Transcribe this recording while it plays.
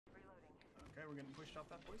we're getting pushed off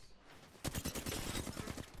that, boys.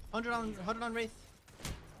 100 on Wraith.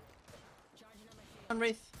 On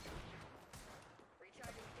Wraith.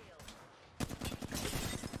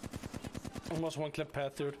 Almost one clip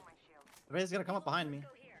path, dude. The Wraith's gonna come up behind me.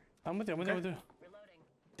 I'm with you, I'm with you, I'm with you.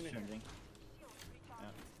 Changing. Yeah.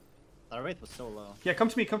 That Wraith was so low. Yeah, come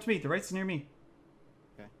to me, come to me. The Wraith's near me.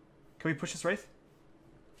 Okay. Can we push this Wraith?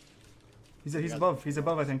 He's above. He's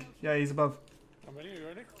above, I think. Yeah, he's above. I'm ready, you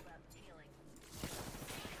ready?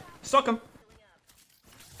 Stuck him.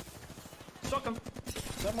 Stuck him.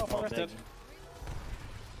 That motherfucker's dead.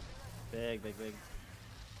 Big.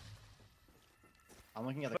 I'm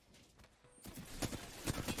looking at the.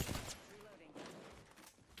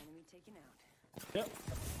 Yep.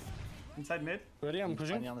 Inside mid. Ready? I'm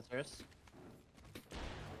pushing. On the stairs.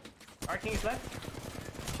 Our king is left.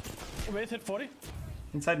 Wait, hit 40.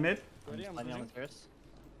 Inside mid. Ready? I'm on the pushing. stairs.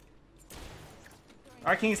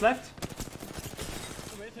 Our king is left.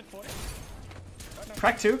 Wait, hit 40.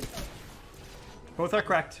 Cracked 2. Both are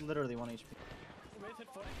cracked. Literally 1 HP. Wait, hit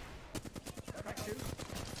 40. Cracked 2.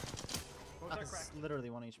 Both are That's cracked. literally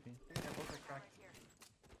 1 HP. Yeah, both are cracked.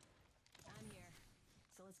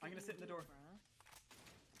 I'm gonna sit in the door.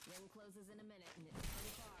 Ring closes in a minute and it's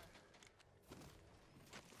pretty far.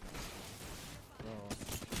 Oh,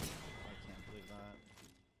 I can't believe that.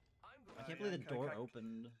 I can't believe the door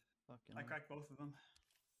opened. Fucking. I cracked both of them.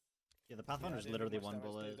 Yeah, the Pathfinder's literally 1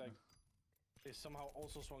 bullet. They somehow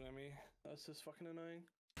also swung at me. That's just fucking annoying.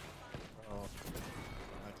 Oh,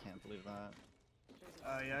 I can't believe that.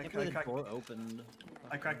 Yeah, I can't believe the door opened.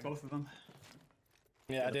 I cracked both of them.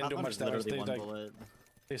 Yeah, I didn't do much damage. Literally 1 bullet.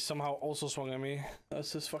 They somehow also swung at me.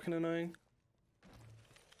 That's just fucking annoying.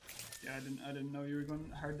 Yeah, I didn't know you were going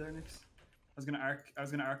hard there, Nix. I was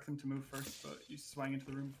gonna arc them to move first, but you swang into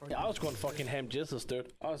the room before. Yeah, I was going fucking ham jizzles,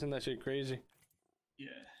 dude. I was in that shit crazy. Yeah,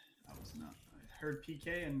 I was not. I heard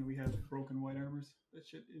PK and we have broken white armors. That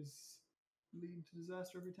shit is leading to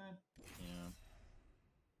disaster every time. Yeah.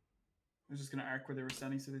 I was just gonna arc where they were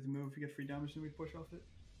standing so they could move. If we get free damage, then we push off it.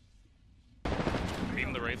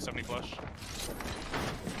 Beam the Wraith, 70 flush.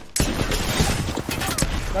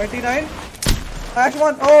 99. Ash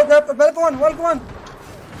 1. Oh, the Velk 1. Velk 1.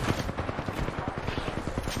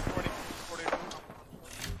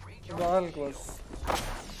 40. Velk was.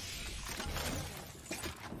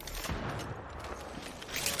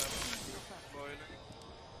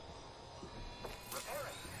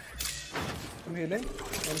 I'm healing.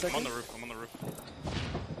 I'm on the roof, I'm on the roof.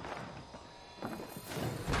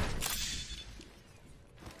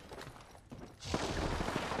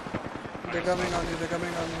 They're coming on you, they're coming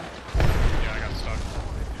on you. Yeah, I got stuck.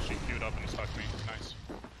 She queued up and stuck me. Nice.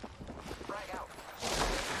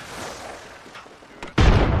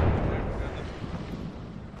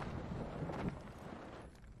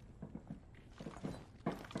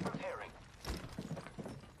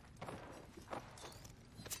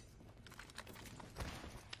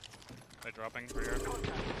 They're dropping for here.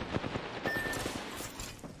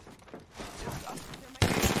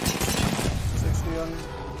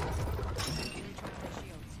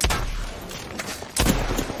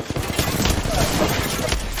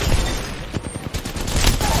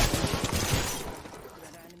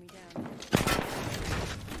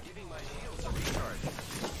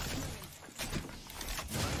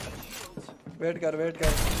 Wait, कर.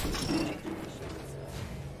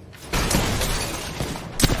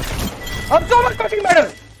 I'm so much fucking better.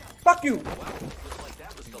 Fuck you.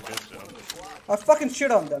 I fucking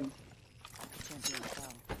shit on them.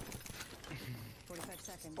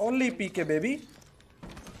 Only PK, baby.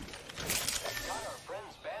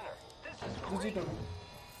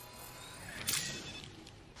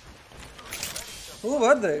 Who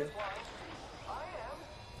were they?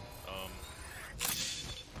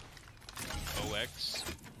 OX.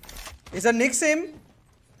 Is that Nix him?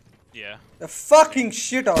 Yeah. The fucking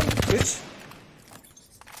shit on bitch.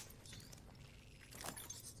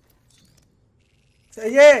 So,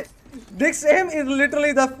 yeah, Nix aim is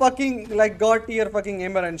literally the fucking like god tier fucking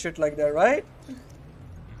aimer and shit like that, right?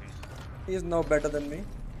 He's no better than me.